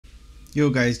Yo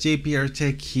guys, JPR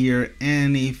Tech here,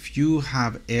 and if you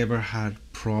have ever had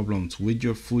problems with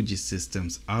your Fuji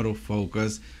systems,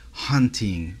 autofocus,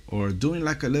 hunting, or doing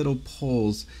like a little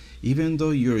pose, even though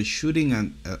you're shooting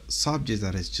a subject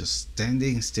that is just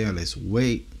standing still, is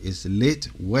lit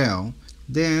well,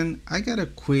 then I got a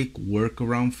quick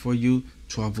workaround for you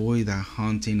to avoid that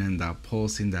hunting and that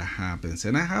pulsing that happens.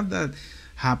 And I have that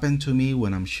happen to me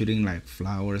when I'm shooting like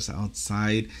flowers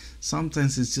outside.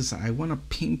 Sometimes it's just I want to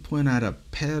pinpoint at a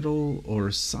petal or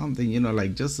something, you know,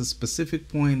 like just a specific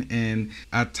point, and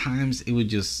at times it would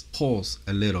just pulse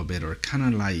a little bit or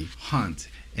kind of like hunt.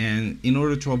 And in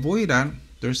order to avoid that,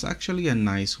 there's actually a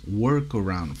nice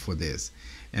workaround for this.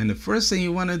 And the first thing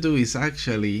you want to do is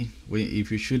actually,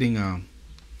 if you're shooting a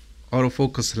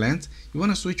autofocus lens, you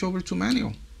want to switch over to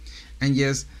manual. And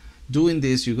yes, doing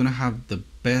this, you're gonna have the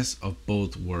best of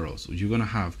both worlds. You're gonna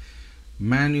have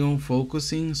manual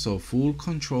focusing, so full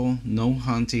control, no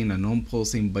hunting and no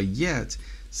pulsing, but yet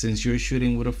since you're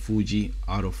shooting with a Fuji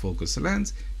autofocus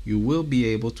lens, you will be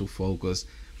able to focus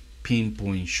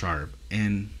pinpoint sharp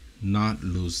and not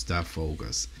lose that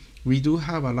focus. We do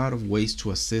have a lot of ways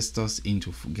to assist us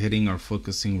into getting our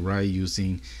focusing right,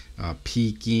 using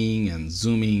peaking and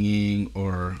zooming in,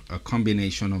 or a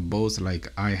combination of both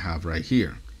like I have right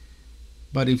here.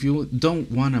 But if you don't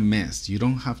want to mess, you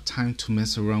don't have time to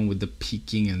mess around with the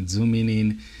peaking and zooming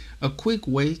in, a quick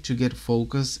way to get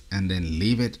focus and then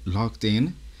leave it locked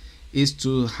in is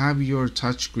to have your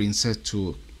touchscreen set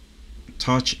to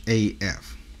touch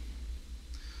AF.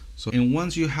 So, and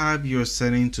once you have your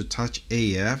setting to touch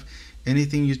AF,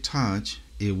 anything you touch,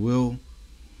 it will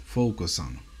focus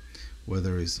on,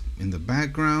 whether it's in the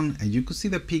background, and you could see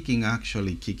the peaking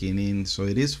actually kicking in, so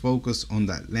it is focused on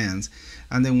that lens.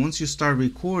 And then once you start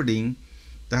recording,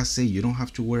 that's it. You don't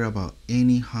have to worry about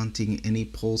any hunting, any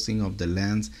pulsing of the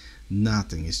lens,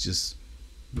 nothing. It's just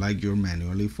like you're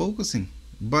manually focusing,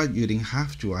 but you didn't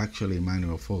have to actually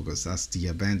manual focus. That's the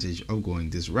advantage of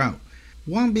going this route.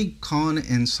 One big con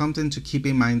and something to keep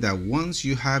in mind, that once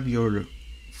you have your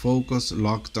focus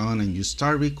locked on and you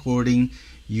start recording,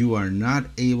 you are not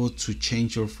able to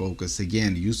change your focus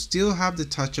again. You still have the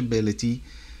touchability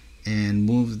and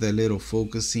move the little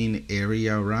focusing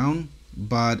area around,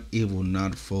 but it will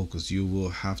not focus. You will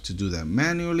have to do that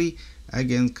manually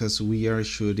again, because we are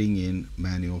shooting in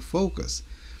manual focus.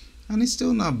 And it's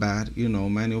still not bad, you know,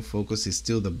 manual focus is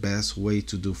still the best way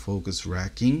to do focus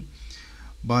racking.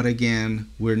 But again,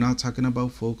 we're not talking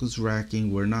about focus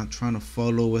racking. We're not trying to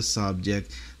follow a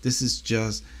subject. This is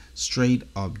just straight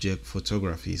object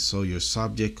photography. So your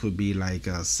subject could be like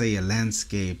say a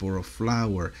landscape or a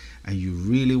flower, and you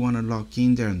really want to lock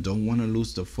in there and don't want to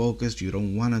lose the focus. You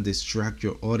don't want to distract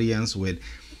your audience with,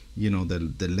 you know,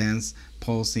 the lens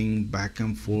pulsing back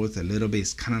and forth a little bit.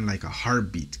 It's kind of like a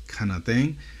heartbeat kind of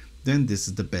thing. Then this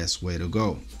is the best way to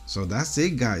go. So that's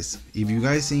it, guys. If you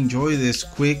guys enjoy this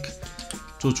quick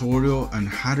tutorial on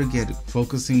how to get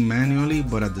focusing manually,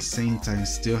 but at the same time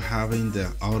still having the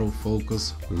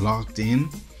autofocus locked in,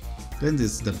 then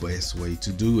this is the best way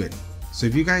to do it. So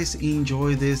if you guys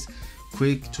enjoy this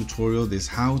quick tutorial, this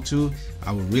how-to,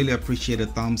 I would really appreciate a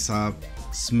thumbs up.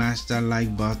 Smash that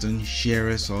like button, share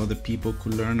it so other people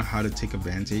could learn how to take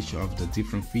advantage of the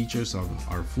different features of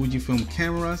our Fujifilm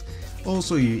cameras.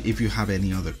 Also, if you have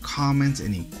any other comments,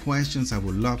 any questions, I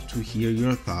would love to hear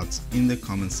your thoughts in the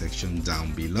comment section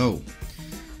down below.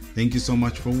 Thank you so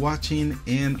much for watching,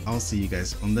 and I'll see you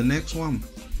guys on the next one.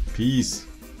 Peace.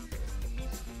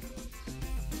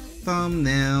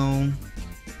 Thumbnail.